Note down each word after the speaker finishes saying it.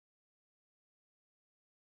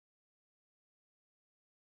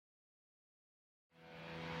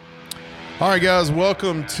All right, guys,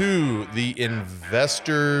 welcome to the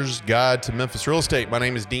Investor's Guide to Memphis Real Estate. My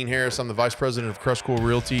name is Dean Harris. I'm the Vice President of Crestcore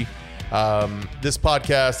Realty. This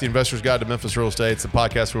podcast, the Investor's Guide to Memphis Real Estate, it's a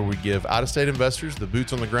podcast where we give out-of-state investors the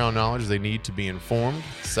boots-on-the-ground knowledge they need to be informed,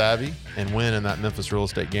 savvy, and win in that Memphis real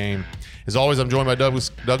estate game. As always, I'm joined by Douglas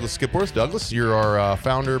Skipworth. Douglas, you're our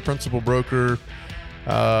founder, principal broker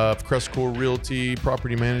of Crestcore Realty,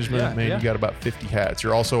 property management. You got about 50 hats.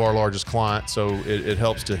 You're also our largest client, so it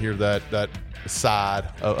helps to hear that side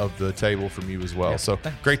of the table from you as well. So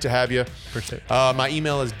great to have you. Appreciate it. My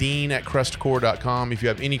email is dean@crestcore.com. If you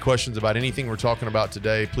have any questions about anything we're talking about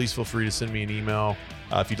today, please feel free to send me an email.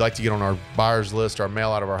 If you'd like to get on our buyers list, our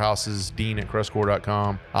mail out of our houses,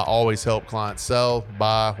 dean@crestcore.com. I always help clients sell,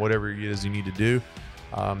 buy, whatever it is you need to do.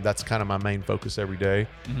 That's kind of my main focus every day.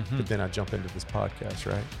 But then I jump into this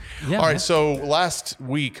podcast, right? Yeah. All right. So last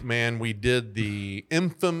week, man, we did the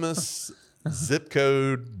infamous zip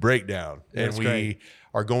code breakdown, and we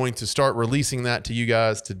are going to start releasing that to you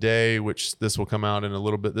guys today, which this will come out in a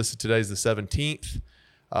little bit. Today's the 17th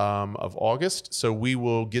of August. So we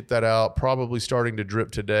will get that out probably starting to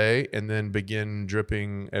drip today and then begin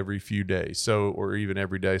dripping every few days. Or even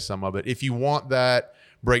every day, some of it. If you want that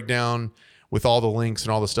breakdown with all the links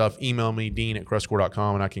and all the stuff, email me,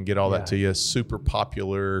 dean@crestcore.com, and I can get all that to you. Super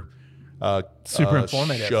popular super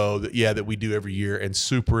informative show that we do every year, and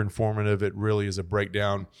super informative. It really is a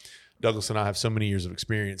breakdown. Douglas and I have so many years of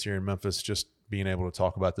experience here in Memphis. Just being able to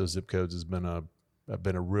talk about those zip codes has been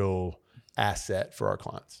a real asset for our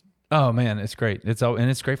clients. Oh man, it's great.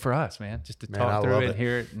 It's great for us, man, just to talk through it,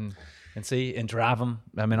 hear it, and see and drive them.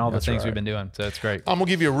 I mean, all the things we've been doing. So it's great. I'm going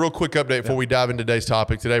to give you a real quick update before we dive into today's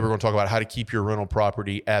topic. Today, we're going to talk about how to keep your rental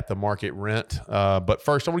property at the market rent. But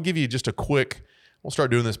first, I want to give you just we'll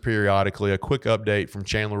start doing this periodically, a quick update from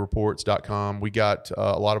ChandlerReports.com. We got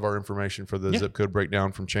a lot of our information for the zip code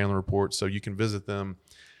breakdown from Chandler Reports, so you can visit them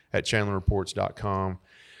at ChandlerReports.com.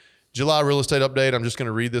 July real estate update. I'm just going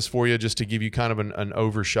to read this for you just to give you kind of an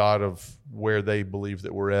overshot of where they believe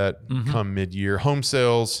that we're at come mid-year. Home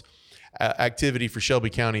sales activity for Shelby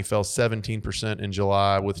County fell 17% in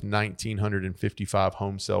July, with 1,955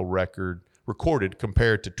 home sale recorded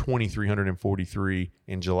compared to 2,343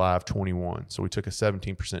 in July of 21. So we took a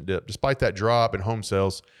 17% dip. Despite that drop in home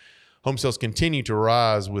sales continue to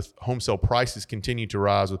rise, with home sale prices continue to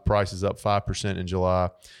rise, with prices up 5% in July,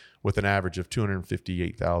 with an average of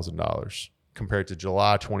 $258,000 compared to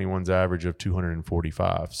July 21's average of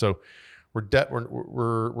 $245. So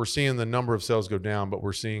we're seeing the number of sales go down, but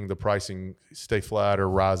we're seeing the pricing stay flat or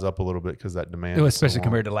rise up a little bit because that demand. Especially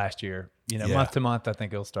compared to last year, month to month, I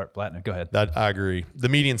think it'll start flattening. Go ahead. I agree. The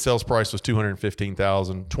median sales price was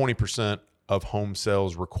 $215,000. 20% of home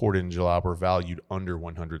sales recorded in July were valued under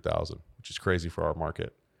 $100,000, which is crazy for our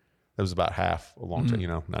market. That was about half a long time,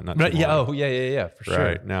 not right, too long. For sure.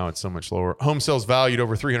 Right now it's so much lower. Home sales valued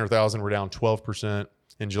over $300,000 were down 12%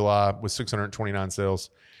 in July, with 629 sales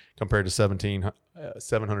compared to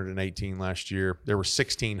 718 last year. There were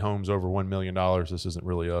 16 homes over $1 million. This isn't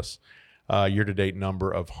really us. Year-to-date number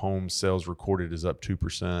of home sales recorded is up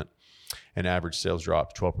 2%, and average sales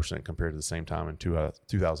dropped 12% compared to the same time in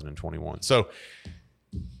 2021. So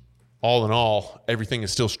all in all, everything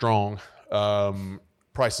is still strong.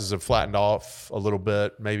 Prices have flattened off a little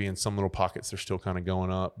bit. Maybe in some little pockets they're still kind of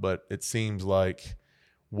going up, but it seems like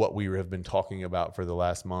what we have been talking about for the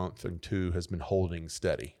last month and two has been holding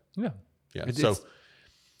steady. Yeah. So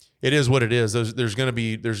it is what it is. There's going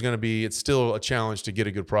to be, it's still a challenge to get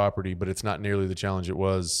a good property, but it's not nearly the challenge it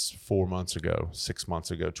was 4 months ago, 6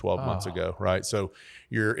 months ago, 12 months ago, right? So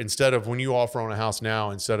instead of when you offer on a house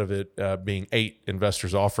now, instead of it being 8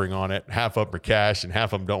 investors offering on it, half up for cash and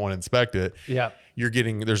half of them don't want to inspect it. Yeah.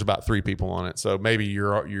 There's about 3 people on it. So maybe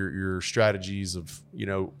your strategies of,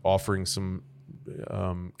 offering some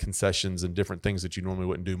concessions and different things that you normally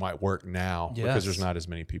wouldn't do might work now because there's not as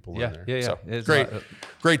many people in there. So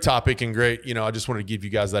great topic and great. I just wanted to give you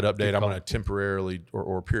guys that update. I'm going to temporarily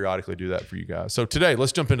or periodically do that for you guys. So today,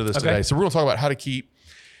 let's jump into this today. So we're going to talk about how to keep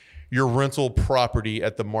your rental property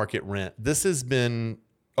at the market rent. This has been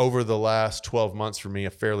over the last 12 months for me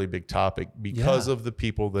a fairly big topic because of the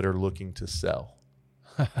people that are looking to sell.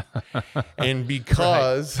 And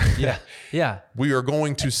because we are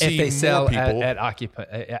going to see if they sell more people at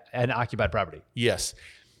an occupied property. Yes.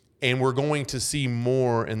 And we're going to see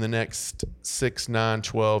more in the next 6, 9,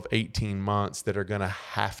 12, 18 months that are going to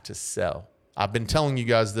have to sell. I've been telling you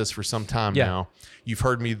guys this for some time now. You've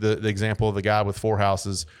heard me the example of the guy with 4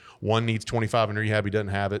 houses. One needs 25 in rehab. He doesn't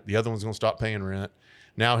have it. The other one's going to stop paying rent.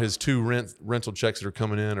 Now his two rental checks that are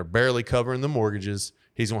coming in are barely covering the mortgages.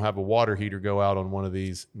 He's going to have a water heater go out on one of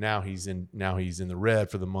these. Now he's in the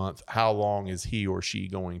red for the month. How long is he or she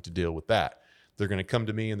going to deal with that? They're going to come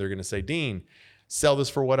to me and they're going to say, Dean, sell this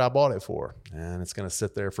for what I bought it for. And it's going to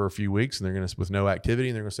sit there for a few weeks and they're going to, with no activity,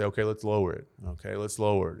 and they're going to say, okay, let's lower it. Okay, let's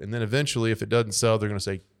lower it. And then eventually, if it doesn't sell, they're going to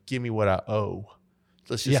say, give me what I owe.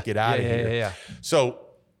 Let's just get out of here. Yeah. So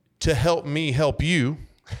to help me help you,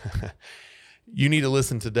 you need to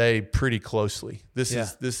listen today pretty closely. This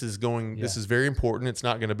is very important. It's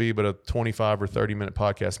not going to be but a 25 or 30 minute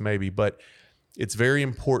podcast maybe, but it's very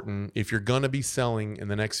important. If you're going to be selling in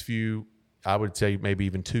the next few, I would say maybe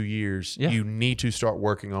even 2 years, you need to start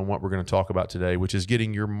working on what we're going to talk about today, which is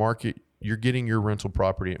getting your rental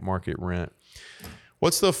property at market rent.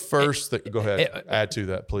 What's the first thing? Go ahead. Add to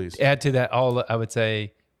that, please. Add to that. All I would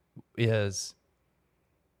say is,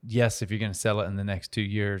 yes, if you're going to sell it in the next 2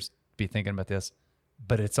 years, be thinking about this.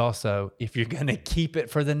 But it's also, if you're going to keep it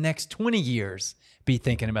for the next 20 years, be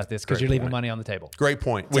thinking about this, because you're leaving money on the table. Great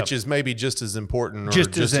point, which is maybe just as important or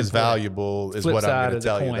just as valuable as what I'm going to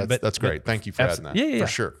tell you. That's great. Thank you for adding that. For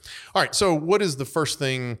sure. All right. So what is the first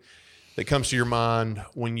thing that comes to your mind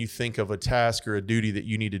when you think of a task or a duty that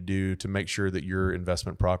you need to do to make sure that your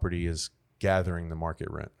investment property is gathering the market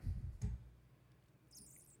rent?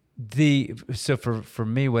 So for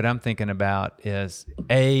me, what I'm thinking about is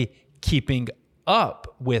keeping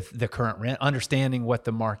up with the current rent, understanding what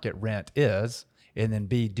the market rent is, and then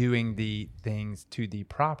B, doing the things to the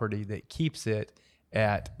property that keeps it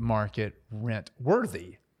at market rent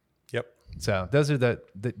worthy. Yep. So those are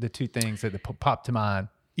the two things that pop to mind.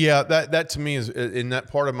 Yeah, that to me is, in that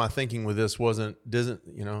part of my thinking with this it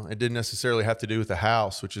didn't necessarily have to do with the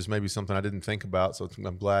house, which is maybe something I didn't think about. So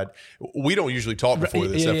I'm glad. We don't usually talk before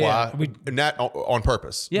this, FYI, not on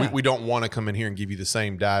purpose. Yeah. We don't want to come in here and give you the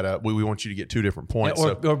same data. We want you to get 2 different points.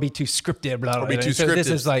 Or be too scripted. Or be too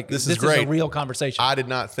scripted. This is great. A real conversation. I did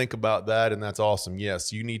not think about that, and that's awesome.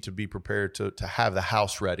 Yes, you need to be prepared to have the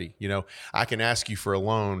house ready. I can ask you for a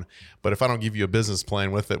loan, but if I don't give you a business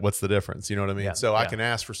plan with it, what's the difference? You know what I mean? I can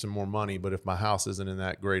ask for some more money, but if my house isn't in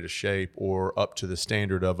that great a shape or up to the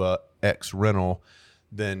standard of a X rental,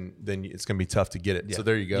 then it's going to be tough to get it. Yeah. So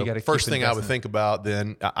there you go. First thing I would think about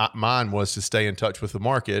then, mine was to stay in touch with the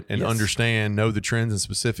market and know the trends, and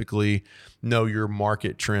specifically know your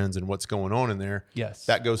market trends and what's going on in there. Yes.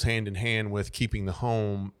 That goes hand in hand with keeping the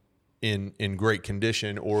home in great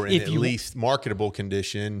condition, or in at least marketable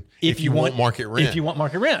condition, if you want market rent. If you want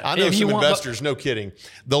market rent. I know some investors, no kidding,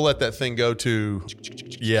 they'll let that thing go to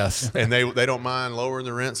and they don't mind lowering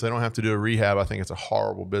the rent so they don't have to do a rehab. I think it's a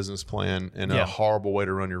horrible business plan and a horrible way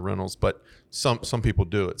to run your rentals, but some people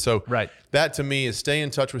do it. So that to me is stay in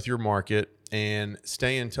touch with your market and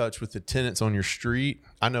stay in touch with the tenants on your street.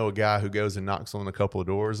 I know a guy who goes and knocks on a couple of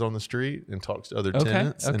doors on the street and talks to other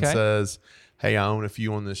tenants and says, hey, I own a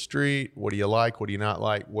few on this street. What do you like? What do you not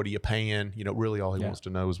like? What are you paying? Really all he wants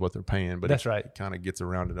to know is what they're paying, but it kind of gets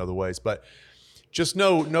around in other ways. But just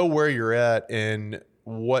know where you're at and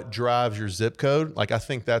what drives your zip code. Like, I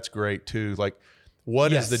think that's great too. Like,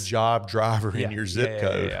 what is the job driver in your zip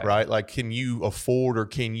code, right? Like, can you afford, or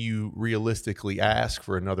can you realistically ask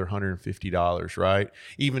for another $150, right?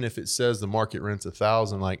 Even if it says the market rent's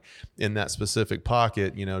 $1,000, like in that specific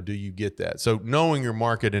pocket, do you get that? So knowing your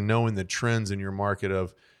market and knowing the trends in your market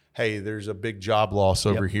of, hey, there's a big job loss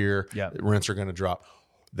over here. Rents are going to drop.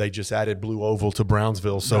 They just added Blue Oval to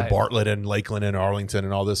Brownsville, so Bartlett and Lakeland and Arlington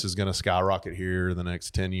and all this is going to skyrocket here in the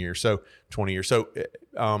next 10 years, so 20 years. So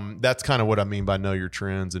that's kind of what I mean by know your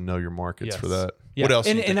trends and know your markets for that. Yeah. What else?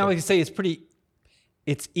 And I would say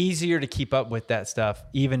it's easier to keep up with that stuff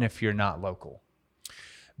even if you're not local.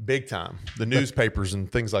 Big time. The newspapers and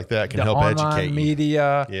things like that can help educate you.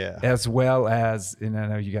 Media, as well as, and I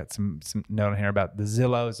know you got some note here about the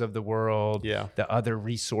Zillows of the world, the other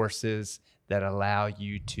resources that allow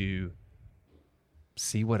you to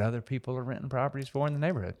see what other people are renting properties for in the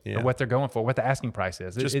neighborhood, or what they're going for, what the asking price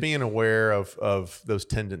is. Just being aware of those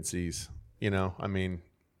tendencies,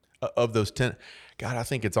 of those God, I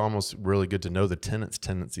think it's almost really good to know the tenants'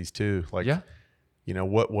 tendencies too. Like,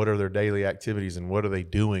 what are their daily activities and what are they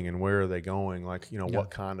doing and where are they going? Like, what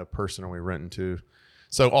kind of person are we renting to?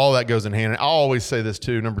 So all that goes in hand. And I always say this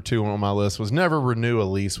too. Number 2 on my list was never renew a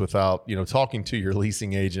lease without, talking to your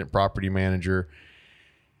leasing agent, property manager.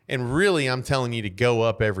 And really, I'm telling you to go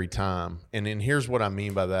up every time. And then here's what I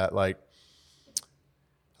mean by that. Like,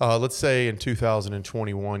 Let's say in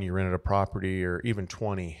 2021 you rented a property, or even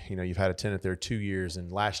 20. You've had a tenant there 2 years,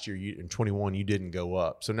 and last year in 21 you didn't go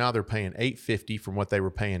up. So now they're paying $850 from what they were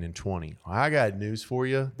paying in 20. I got news for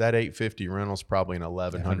you. That $850 rental is probably an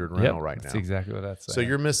 $1,100 rental right now. That's exactly what that's saying. So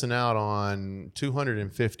you're missing out on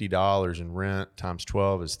 $250 in rent times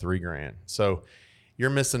 12 is $3,000. So you're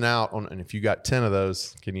missing out on, and if you got 10 of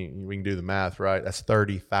those, we can do the math, right? That's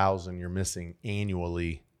 $30,000 you're missing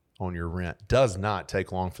annually on your rent. Does not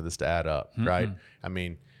take long for this to add up, right? I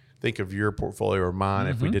mean, think of your portfolio or mine.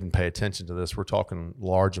 If we didn't pay attention to this, we're talking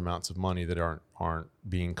large amounts of money that aren't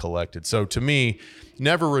being collected. So to me,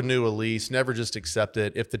 never renew a lease, never just accept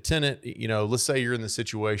it. If the tenant, let's say you're in the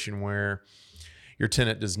situation where your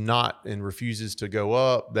tenant does not and refuses to go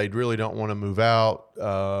up, they really don't want to move out.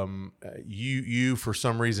 You for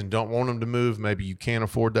some reason don't want them to move. Maybe you can't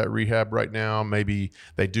afford that rehab right now. Maybe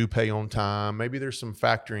they do pay on time. Maybe there's some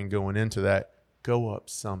factoring going into that. Go up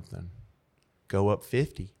something. Go up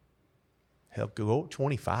 50. Hell, go up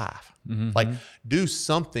 25. Like, do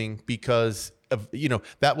something, because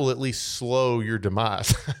that will at least slow your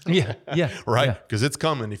demise. Yeah. Right? Because it's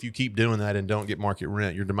coming. If you keep doing that and don't get market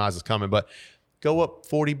rent, your demise is coming. But go up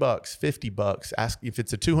 $40, $50. Ask if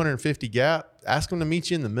it's a 250 gap, ask them to meet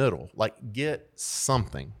you in the middle. Like, get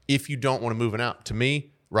something. If you don't want to move it out. To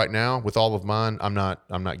me, right now, with all of mine, I'm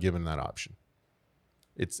not giving that option.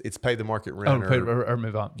 It's pay the market rent or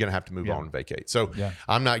move on. Gonna have to move on and vacate. So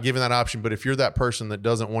I'm not giving that option. But if you're that person that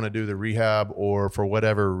doesn't want to do the rehab, or for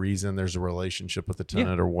whatever reason there's a relationship with the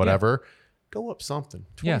tenant or whatever, go up something.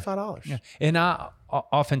 $25. Yeah. And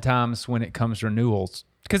oftentimes when it comes to renewals,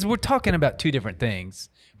 because we're talking about two different things.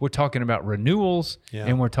 We're talking about renewals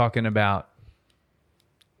and we're talking about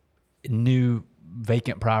new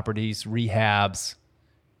vacant properties, rehabs.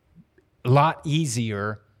 A lot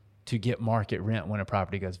easier to get market rent when a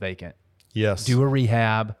property goes vacant. Yes. Do a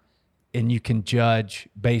rehab, and you can judge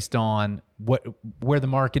based on where the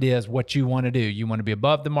market is, what you want to do. You want to be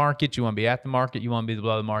above the market, you want to be at the market, you want to be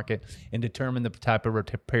below the market, and determine the type of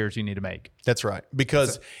repairs you need to make. That's right.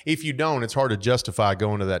 Because if you don't, it's hard to justify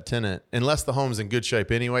going to that tenant. Unless the home's in good shape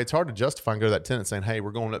anyway, it's hard to justify and go to that tenant saying, hey,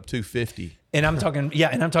 we're going up $250. And I'm talking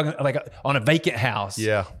like on a vacant house.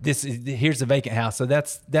 Yeah. Here's the vacant house. So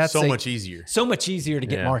that's much easier. So much easier to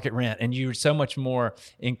get market rent, and you're so much more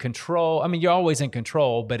in control. I mean, you're always in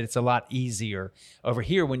control, but it's a lot easier over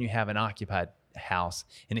here when you have an occupied house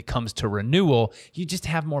and it comes to renewal. You just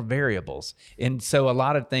have more variables. And so a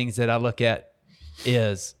lot of things that I look at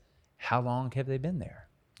is, how long have they been there?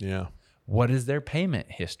 Yeah. What is their payment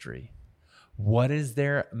history? What is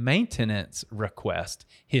their maintenance request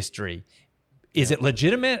history? Is it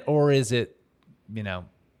legitimate, or is it,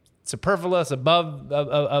 superfluous,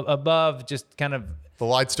 above, just kind of, the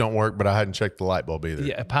lights don't work, but I hadn't checked the light bulb either.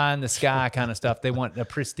 Yeah, pie in the sky kind of stuff. They want a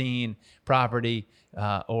pristine property,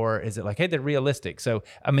 or is it like, hey, they're realistic? So,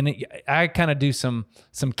 I mean, I kind of do some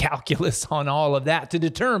calculus on all of that to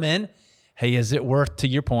determine, hey, is it worth, to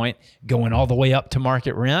your point, going all the way up to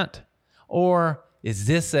market rent, or is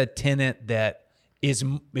this a tenant that is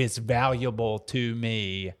valuable to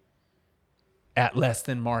me at less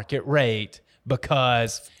than market rate?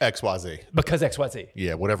 Because XYZ.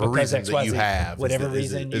 Yeah, whatever reason that you have. Whatever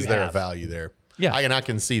reason is there a value there? Yeah. And I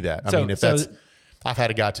can see that. I mean, I've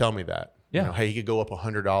had a guy tell me that. Yeah. Hey, you could go up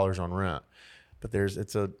 $100 on rent. But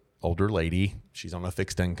it's a older lady. She's on a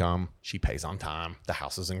fixed income. She pays on time. The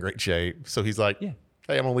house is in great shape. So he's like, hey,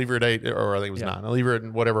 I'm going to leave her at 8, or I think it was 9. I'll leave her at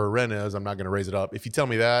whatever her rent is. I'm not going to raise it up. If you tell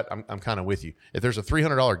me that, I'm kind of with you. If there's a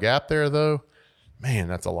 $300 gap there, though, man,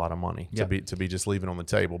 that's a lot of money to be just leaving on the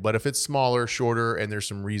table. But if it's smaller, shorter, and there's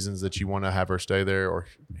some reasons that you want to have her stay there, or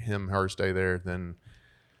her stay there, then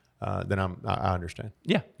I understand.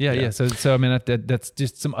 Yeah. So I mean, that's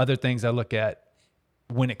just some other things I look at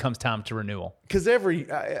when it comes time to renewal. Because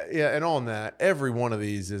and on that, every one of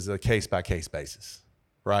these is a case by case basis,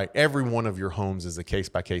 right? Every one of your homes is a case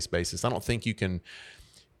by case basis. I don't think you can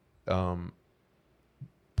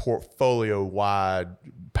portfolio wide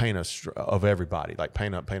paint of everybody, like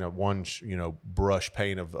paint a one brush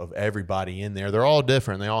paint of everybody in there. They're all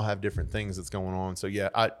different. They all have different things that's going on. So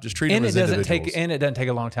I just treat them as individuals. And it doesn't take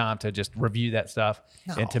a long time to just review that stuff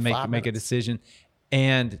and to make a decision.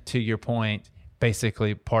 And to your point,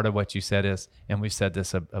 basically part of what you said is, and we've said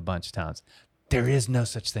this a bunch of times, there is no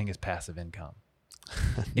such thing as passive income.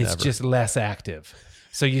 It's just less active.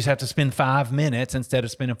 So you just have to spend 5 minutes instead of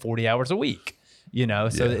spending 40 hours a week.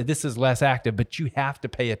 This is less active, but you have to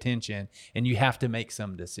pay attention and you have to make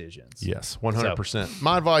some decisions. Yes, 100%.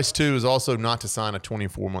 My advice too is also not to sign a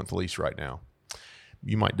 24-month lease right now,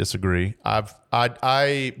 you might disagree.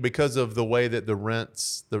 I because of the way that the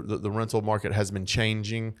rental market has been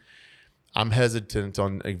changing, I'm hesitant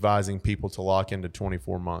on advising people to lock into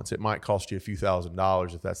 24 months. It might cost you a few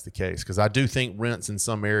 $1,000s if that's the case, because I do think rents in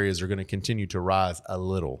some areas are going to continue to rise a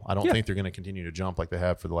little. I don't think they're going to continue to jump like they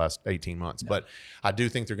have for the last 18 months, but I do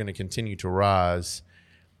think they're going to continue to rise.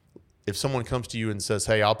 If someone comes to you and says,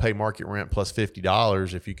 hey, I'll pay market rent plus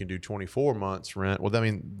 $50 if you can do 24 months rent, well, I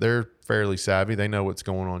mean, they're fairly savvy. They know what's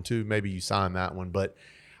going on too. Maybe you sign that one, but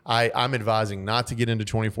I'm advising not to get into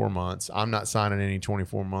 24 months. I'm not signing any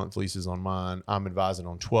 24-month leases on mine. I'm advising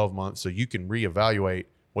on 12 months so you can reevaluate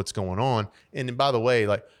what's going on. And then, by the way,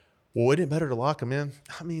 like, well, isn't it better to lock them in?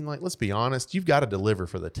 I mean, like, let's be honest. You've got to deliver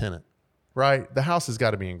for the tenant, right? The house has got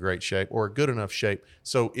to be in great shape or a good enough shape.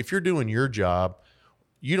 So if you're doing your job,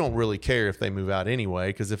 you don't really care if they move out anyway,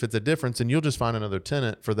 because if it's a difference, and you'll just find another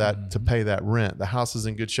tenant for that to pay that rent. The house is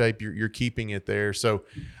in good shape. You're keeping it there. So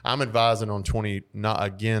I'm advising on not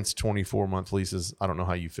against 24-month leases. I don't know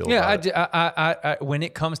how you feel. about it. I when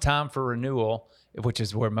it comes time for renewal, which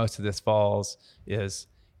is where most of this falls, is,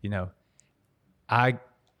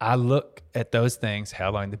 I look at those things: how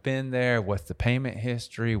long they've been there, what's the payment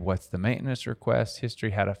history, what's the maintenance request history,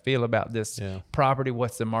 how to feel about this property,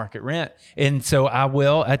 what's the market rent. And so I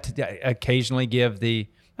will occasionally give maybe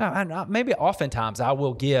oftentimes I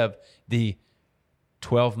will give the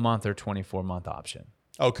 12-month or 24-month option.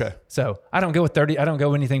 Okay. So I don't go with 30. I don't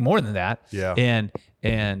go anything more than that. Yeah.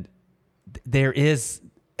 And there is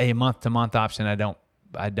a month-to-month option. I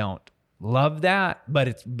don't love that,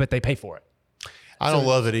 but they pay for it. I don't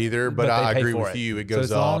love it either, but I agree with you. It goes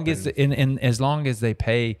so as long as they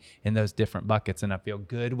pay in those different buckets, and I feel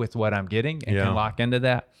good with what I'm getting and can lock into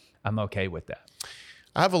that, I'm okay with that.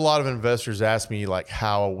 I have a lot of investors ask me like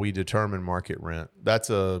how we determine market rent.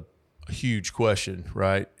 That's a huge question,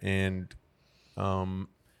 right? And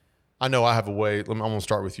I know I have a way. I'm going to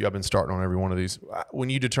start with you. I've been starting on every one of these.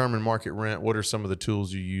 When you determine market rent, what are some of the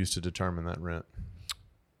tools you use to determine that rent?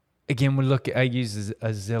 Again, I use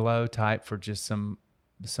a Zillow type for just some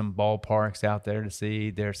ballparks out there to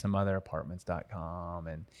see. There's some other apartments.com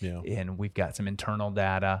and we've got some internal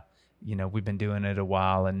data. We've been doing it a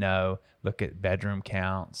while and look at bedroom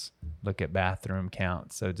counts, look at bathroom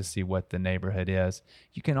counts. So to see what the neighborhood is.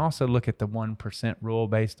 You can also look at the 1% rule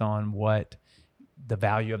based on what the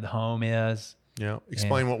value of the home is. Yeah.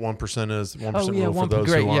 Explain what 1% is. 1% rule for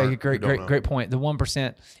those who aren't. Great point. The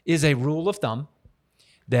 1% is a rule of thumb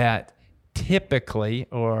that typically,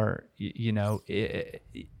 or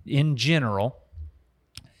in general,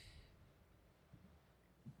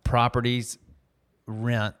 properties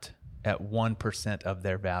rent at 1% of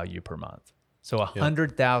their value per month. So a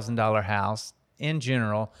 $100,000 house in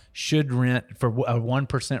general should rent, for a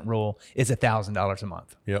 1% rule, is $1,000 a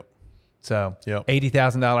month. Yep. So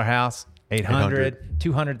 $80,000 house, $800,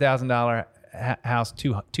 $200,000 house,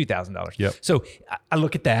 $2,000. Yep. So I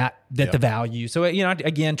look at that the value. So,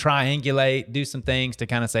 again, triangulate, do some things to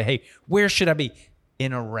kind of say, hey, where should I be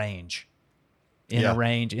in a range? A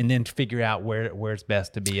range, and then figure out where it's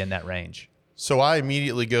best to be in that range. So I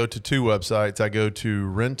immediately go to two websites. I go to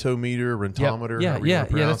Rentometer,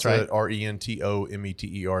 that's right.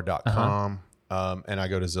 RENTOMETER.com. And I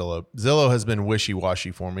go to Zillow. Zillow has been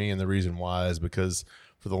wishy-washy for me, and the reason why is because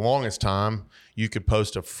for the longest time, you could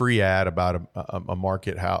post a free ad about a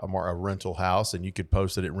market house, a rental house, and you could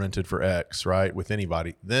post that it rented for X, right, with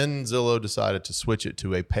anybody. Then Zillow decided to switch it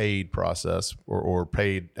to a paid process or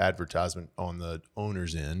paid advertisement on the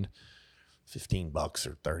owner's end, $15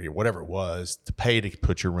 or $30 or whatever it was, to pay to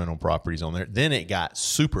put your rental properties on there. Then it got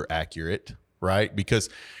super accurate, right, because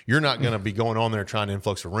you're not going to be going on there trying to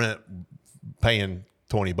influx a rent, paying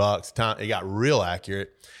 $20. It got real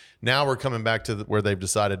accurate. Now we're coming back to where they've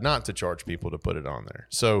decided not to charge people to put it on there.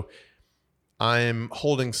 So I'm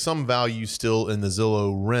holding some value still in the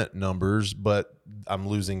Zillow rent numbers, but I'm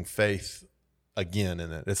losing faith again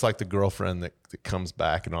in it. It's like the girlfriend that comes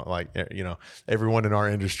back and everyone in our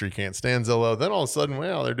industry can't stand Zillow. Then all of a sudden,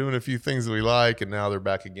 they're doing a few things that we like, and now they're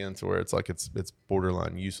back again to where it's like it's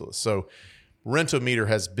borderline useless. So Rentometer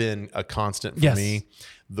has been a constant for me.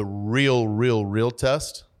 The real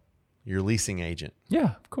test, your leasing agent.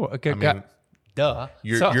 Yeah, cool. Okay, duh.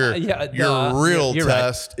 Your real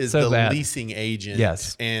test is the leasing agent.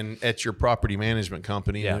 Yes. And at your property management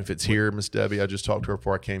company. And if it's here, Miss Debbie, I just talked to her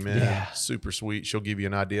before I came in. Yeah. Super sweet. She'll give you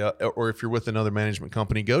an idea. Or if you're with another management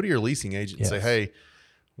company, go to your leasing agent and say, hey,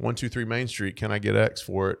 123 Main Street, can I get X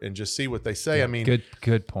for it? And just see what they say. Yeah, I mean,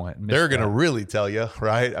 good point. They're going to really tell you,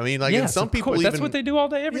 right? I mean, like, and some people that's what they do all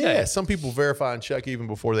day, every day. Yeah, some people verify and check even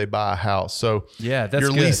before they buy a house. So yeah, that's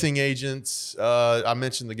your good. leasing agents. I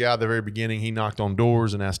mentioned the guy at the very beginning. He knocked on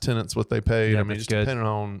doors and asked tenants what they paid. Yeah, I mean, just good. depending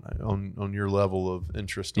on your level of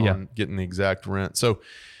interest on getting the exact rent. So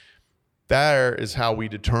there is how we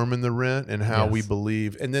determine the rent and how we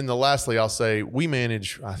believe. And then lastly, I'll say we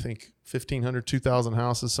manage, I think, 1,500, 2,000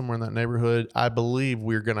 houses, somewhere in that neighborhood. I believe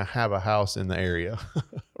we're going to have a house in the area.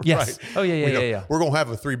 Yes. Right? Oh, yeah. We're going to have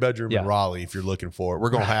a 3-bedroom in Raleigh if you're looking for it. We're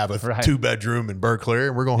going to have a 2-bedroom in Berkeley,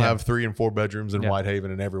 and we're going to have 3 and 4 bedrooms in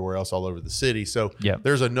Whitehaven and everywhere else all over the city. So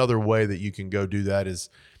there's another way that you can go do that is,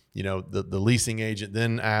 the leasing agent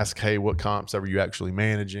then ask, hey, what comps are you actually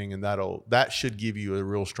managing? And that should give you a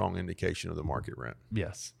real strong indication of the market rent.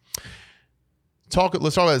 Yes. Let's talk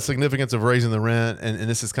about the significance of raising the rent. And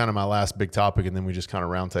this is kind of my last big topic, and then we just kind of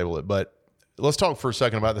roundtable it. But let's talk for a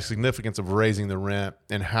second about the significance of raising the rent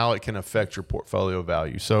and how it can affect your portfolio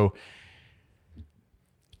value. So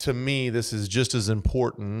to me, this is just as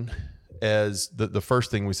important as the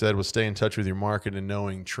first thing we said was stay in touch with your market and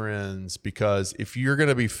knowing trends, because if you're going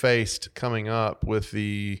to be faced coming up with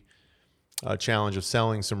the challenge of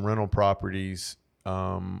selling some rental properties,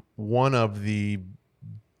 one of the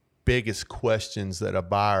biggest questions that a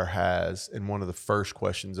buyer has, and one of the first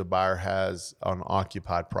questions a buyer has on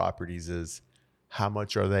occupied properties is, how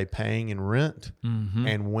much are they paying in rent? Mm-hmm.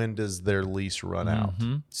 And when does their lease run out?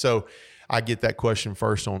 So I get that question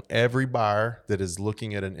first on every buyer that is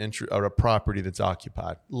looking at a property that's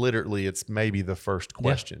occupied. Literally, it's maybe the first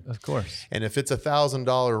question. Yeah, of course. And if it's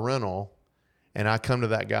 $1,000 rental, and I come to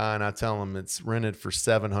that guy and I tell him it's rented for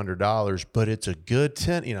 $700, but it's a good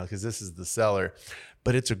tenant, because this is the seller,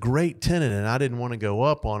 but it's a great tenant and I didn't want to go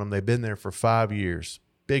up on them. They've been there for 5 years.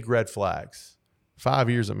 Big red flags. 5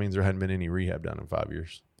 years, that means there hadn't been any rehab done in 5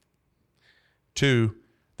 years. 2,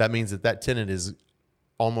 that means that tenant is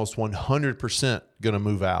almost 100% going to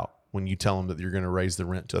move out when you tell them that you're going to raise the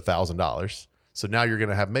rent to $1,000. So now you're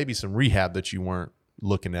going to have maybe some rehab that you weren't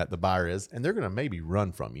looking at, the buyer is, and they're going to maybe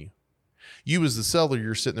run from you. You as the seller,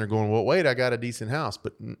 you're sitting there going, well, wait, I got a decent house,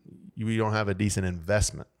 but you don't have a decent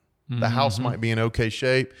investment. The house might be in okay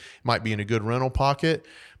shape, might be in a good rental pocket,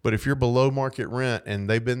 but if you're below market rent and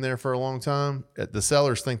they've been there for a long time, the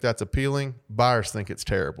sellers think that's appealing, buyers think it's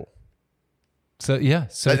terrible. So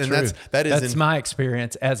true. That's my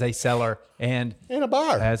experience as a seller and a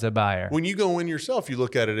buyer. As a buyer, when you go in yourself, you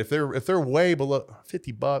look at it. If they're way below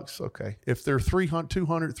 $50, okay. If they're 300,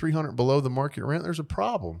 200, 300 below the market rent, there's a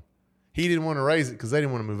problem. He didn't want to raise it because they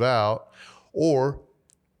didn't want to move out, or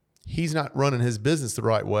he's not running his business the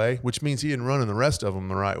right way, which means he isn't running the rest of them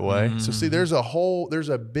the right way. Mm-hmm. So see, there's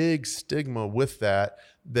a big stigma with that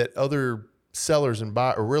other sellers and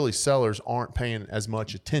buyers, or really sellers, aren't paying as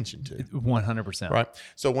much attention to. 100%. Right.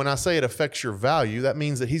 So when I say it affects your value, that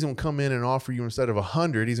means that he's going to come in and offer you, instead of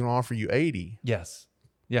 100, he's going to offer you 80. Yes.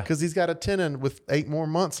 Yeah. Because he's got a tenant with 8 more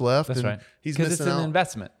months left. That's right. He's missing out. Because it's an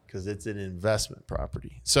investment. Because it's an investment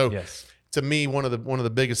property. So to me, one of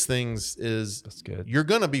the biggest things is that's good. You're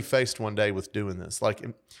going to be faced one day with doing this. Like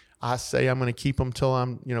I say, I'm going to keep them till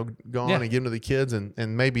I'm gone and give them to the kids,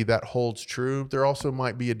 and maybe that holds true. There also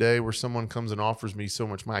might be a day where someone comes and offers me so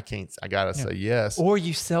much money, I gotta say yes. Or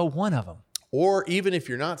you sell one of them. Or even if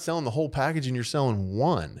you're not selling the whole package and you're selling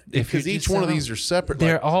one, because each one of these are separate.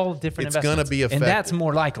 They're all different. It's going to be affected. And that's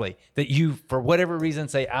more likely that you, for whatever reason,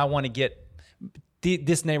 say, I want to get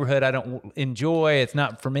this neighborhood I don't enjoy. It's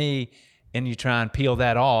not for me. And you try and peel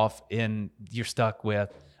that off, and you're stuck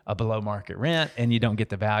with a below market rent, and you don't get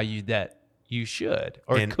the value that you should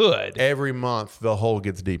or could. Every month, the hole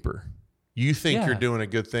gets deeper. You think you're doing a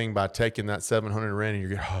good thing by taking that $700 rent, and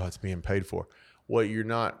you're going, it's being paid for. What you're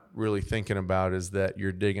not really thinking about is that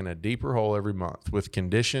you're digging a deeper hole every month with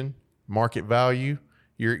condition, market value.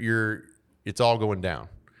 It's all going down.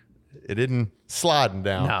 It isn't sliding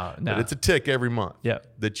down. No. But it's a tick every month. Yeah.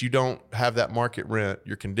 That you don't have that market rent.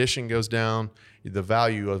 Your condition goes down. The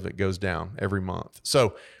value of it goes down every month.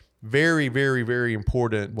 So very, very, very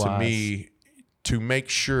important to me to make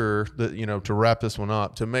sure that, to wrap this one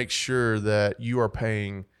up, to make sure that you are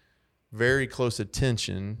paying very close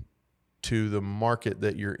attention to the market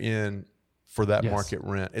that you're in for that market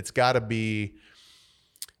rent. It's got to be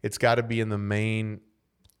in the main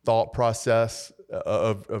thought process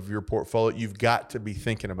of your portfolio. You've got to be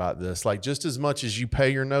thinking about this. Like, just as much as you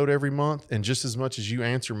pay your note every month, and just as much as you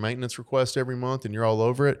answer maintenance requests every month and you're all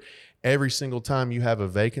over it, every single time you have a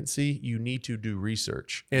vacancy, you need to do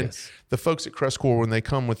research. And the folks at Crestcore, when they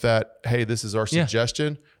come with that, hey, this is our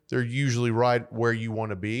suggestion, they're usually right where you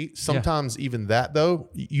want to be. Sometimes even that, though,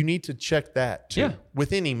 you need to check that too. Yeah.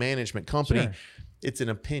 With any management company, Sure. it's an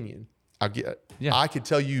opinion. I could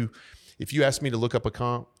tell you, if you asked me to look up a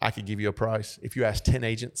comp, I could give you a price. If you ask 10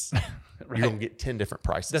 agents, you're going to get 10 different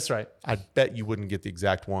prices. That's right. I bet you wouldn't get the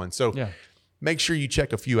exact one. So make sure you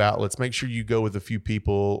check a few outlets. Make sure you go with a few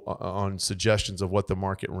people on suggestions of what the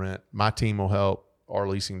market rent. My team will help. Our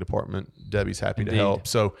leasing department, Debbie's happy to help.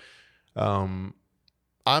 So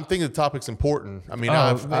I'm thinking the topic's important. I mean,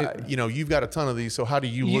 you've got a ton of these. So how do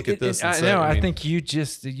you look at this? I think you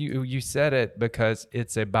just you said it, because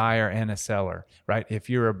it's a buyer and a seller, right? If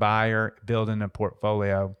you're a buyer building a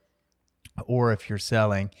portfolio, or if you're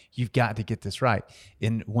selling, you've got to get this right.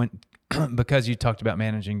 Because you talked about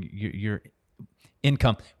managing your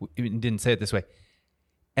income, you didn't say it this way.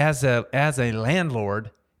 As a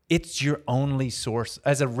landlord, it's your only source.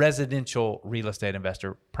 As a residential real estate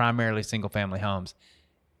investor, primarily single family homes,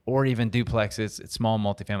 or even duplexes, it's small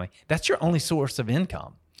multifamily. That's your only source of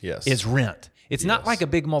income. Yes, is rent. It's not like a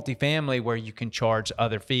big multifamily where you can charge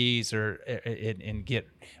other fees and get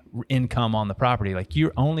income on the property. Like,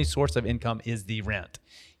 your only source of income is the rent.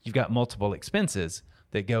 You've got multiple expenses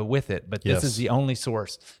that go with it, but this is the only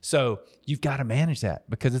source. So you've got to manage that,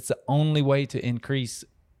 because it's the only way to increase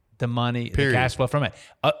the money, the cash flow from it.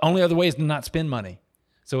 Only other way is to not spend money.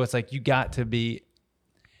 So it's like, you got to be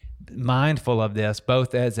mindful of this,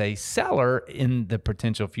 both as a seller in the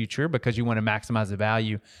potential future, because you want to maximize the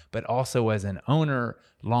value, but also as an owner,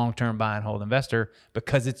 long-term buy and hold investor,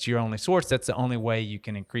 because it's your only source. That's the only way you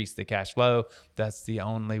can increase the cash flow. That's the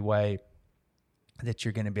only way that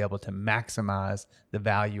you're going to be able to maximize the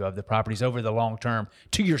value of the properties over the long term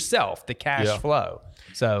to yourself, the cash flow.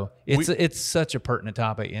 So it's such a pertinent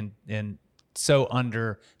topic and so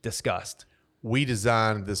under discussed. We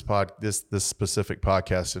designed this specific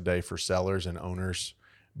podcast today for sellers and owners,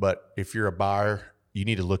 but if you're a buyer, you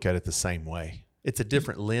need to look at it the same way. It's a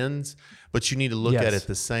different lens, but you need to look at it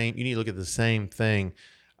the same. You need to look at the same thing.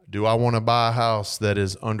 Do I want to buy a house that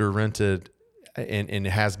is under rented and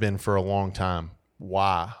it has been for a long time?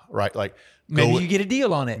 Why? Right? Like, maybe you get a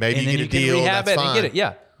deal on it. Maybe and you get a deal. Can rehab that's it fine. and get it.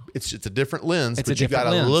 Yeah. It's a different lens, It's but a you got to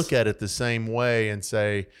different lens. look at it the same way and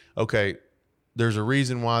say, okay, there's a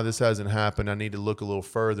reason why this hasn't happened. I need to look a little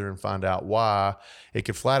further and find out why. It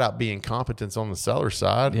could flat out be incompetence on the seller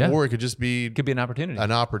side, or it could just be an opportunity.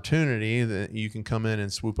 An opportunity that you can come in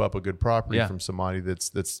and swoop up a good property from somebody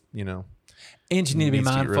that's And you need to be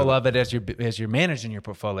mindful of it as you're managing your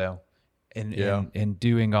portfolio and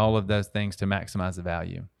doing all of those things to maximize the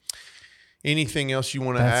value. Anything else you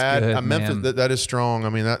want to add? Good, Memphis, that is strong. I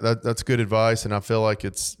mean, that's good advice, and I feel like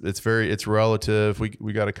it's relative.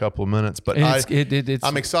 We got a couple of minutes, but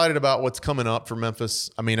I'm excited about what's coming up for Memphis.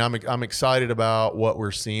 I mean, I'm excited about what we're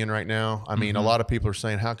seeing right now. I mean, a lot of people are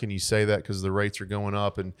saying, "How can you say that?" Because the rates are going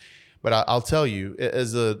up, but I'll tell you,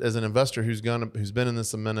 as an investor who's been in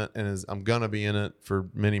this a minute, and I'm gonna be in it for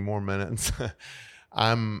many more minutes.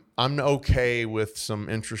 I'm okay with some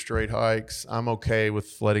interest rate hikes. I'm okay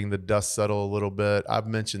with letting the dust settle a little bit. I've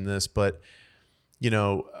mentioned this, but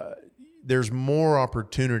there's more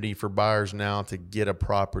opportunity for buyers now to get a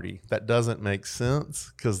property. That doesn't make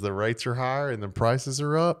sense because the rates are higher and the prices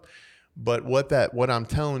are up. But what I'm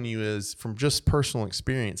telling you is from just personal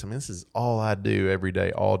experience. I mean, this is all I do every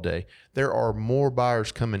day, all day. There are more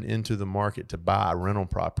buyers coming into the market to buy rental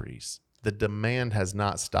properties. The demand has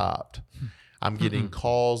not stopped. I'm getting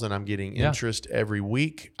calls and I'm getting interest every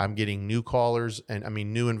week. I'm getting new callers and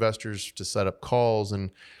new investors to set up calls.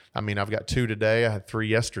 And I've got 2 today. I had 3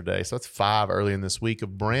 yesterday. So that's 5 early in this week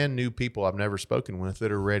of brand new people I've never spoken with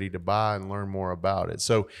that are ready to buy and learn more about it.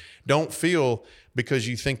 So don't feel because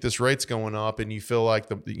you think this rate's going up and you feel like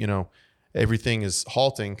everything is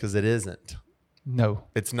halting, because it isn't. No,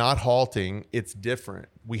 it's not halting. It's different.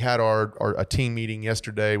 We had a team meeting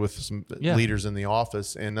yesterday with some leaders in the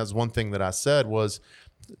office. And that's one thing that I said was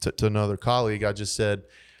to another colleague, I just said,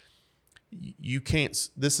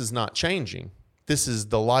 this is not changing. This is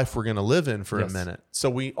the life we're going to live in for a minute. So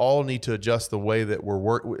we all need to adjust the way that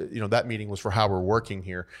that meeting was for how we're working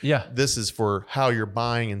here. Yeah. This is for how you're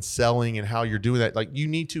buying and selling and how you're doing that. Like, you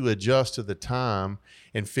need to adjust to the time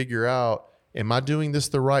and figure out, am I doing this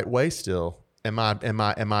the right way still?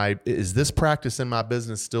 Is this practice in my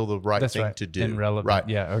business still the right thing to do? And relevant. Right.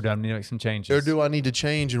 Yeah. Or do I need to make some changes? Or do I need to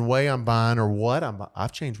change in way I'm buying or what I'm buying?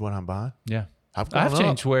 I've changed what I'm buying. Yeah. I've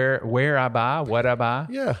changed where I buy, what I buy.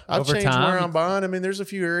 Yeah. I've changed where I'm buying. I mean, there's a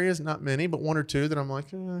few areas, not many, but 1 or 2 that I'm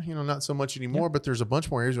like, not so much anymore. But there's a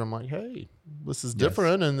bunch more areas where I'm like, hey, this is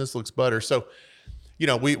different and this looks better. So,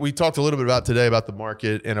 we talked a little bit about today about the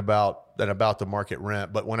market and about the market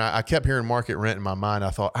rent. But when I kept hearing market rent in my mind, I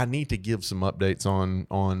thought I need to give some updates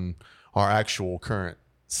on our actual current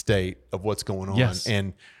state of what's going on. Yes.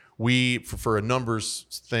 And we, for a numbers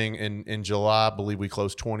thing in July, I believe we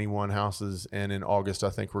closed 21 houses. And in August, I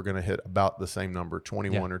think we're going to hit about the same number,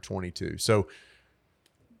 21 or 22. So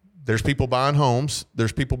there's people buying homes,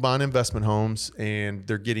 there's people buying investment homes, and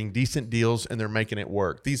they're getting decent deals and they're making it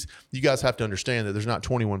work. You guys have to understand that there's not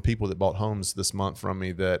 21 people that bought homes this month from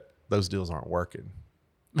me that those deals aren't working.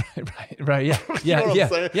 Right. Yeah. You know what Yeah. I'm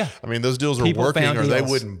saying? Yeah. I mean, those deals are People working found or they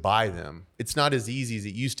deals. wouldn't buy them. It's not as easy as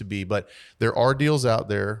it used to be, but there are deals out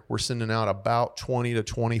there. We're sending out about 20 to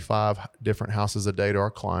 25 different houses a day to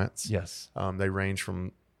our clients. Yes. They range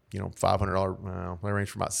from, $500, they range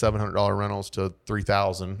from about $700 rentals to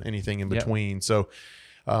 $3,000, anything in between. So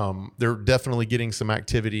they're definitely getting some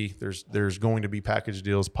activity. There's going to be package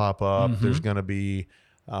deals pop up. There's going to be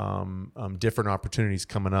different opportunities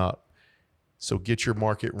coming up. So get your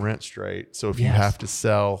market rent straight. So if you have to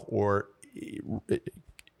sell, or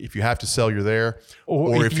if you have to sell, you're there.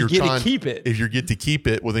 Or if you're trying to keep it. If you get to keep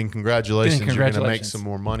it, well then congratulations. You're going to make some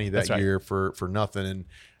more money that right. year for nothing.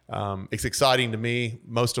 And it's exciting to me.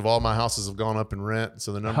 Most of all my houses have gone up in rent,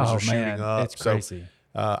 so the numbers are shooting up. It's crazy.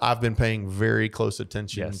 So I've been paying very close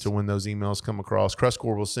attention to when those emails come across.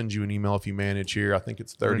 Crestcore will send you an email if you manage here. I think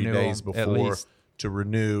it's 30 days before to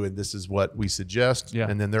renew, and this is what we suggest. Yeah.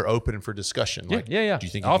 And then they're open for discussion. Yeah. Like, do you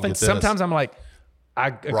think you can get this? Sometimes I'm like, I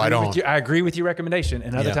agree with your recommendation,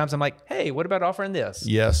 and other times I'm like, hey, what about offering this?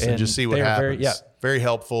 Yes, and just see what happens. Very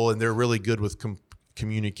helpful, and they're really good with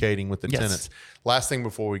communicating with the tenants. Last thing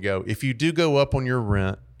before we go, if you do go up on your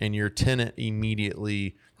rent and your tenant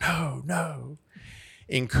immediately,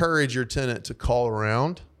 encourage your tenant to call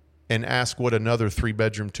around and ask what another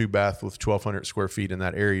 3-bedroom, 2-bath with 1,200 square feet in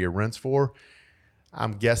that area rents for.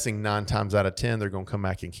 I'm guessing 9 times out of 10, they're going to come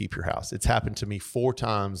back and keep your house. It's happened to me 4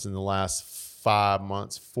 times in the last 4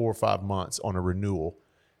 or 5 months on a renewal.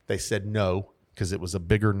 They said no because it was a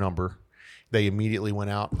bigger number. They immediately went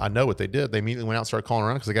out. I know what they did. They immediately went out and started calling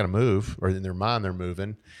around because they got to move, or in their mind they're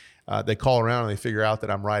moving. They call around and they figure out that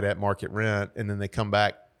I'm right at market rent, and then they come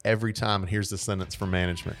back every time, and here's the sentence from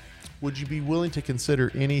management. Would you be willing to consider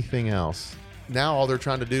anything else? Now all they're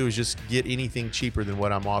trying to do is just get anything cheaper than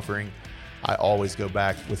what I'm offering. I always go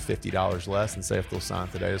back with $50 less and say if they'll sign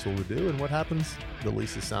today, that's what we do. And what happens? The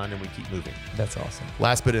lease is signed and we keep moving. That's awesome.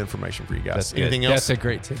 Last bit of information for you guys. That's Anything good. else? That's a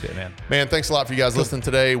great tidbit, man. Man, thanks a lot for you guys listening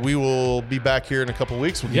today. We will be back here in a couple of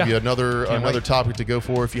weeks. We'll give you another topic to go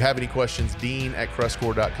for. If you have any questions,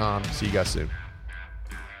 Dean@crestcore.com. See you guys soon.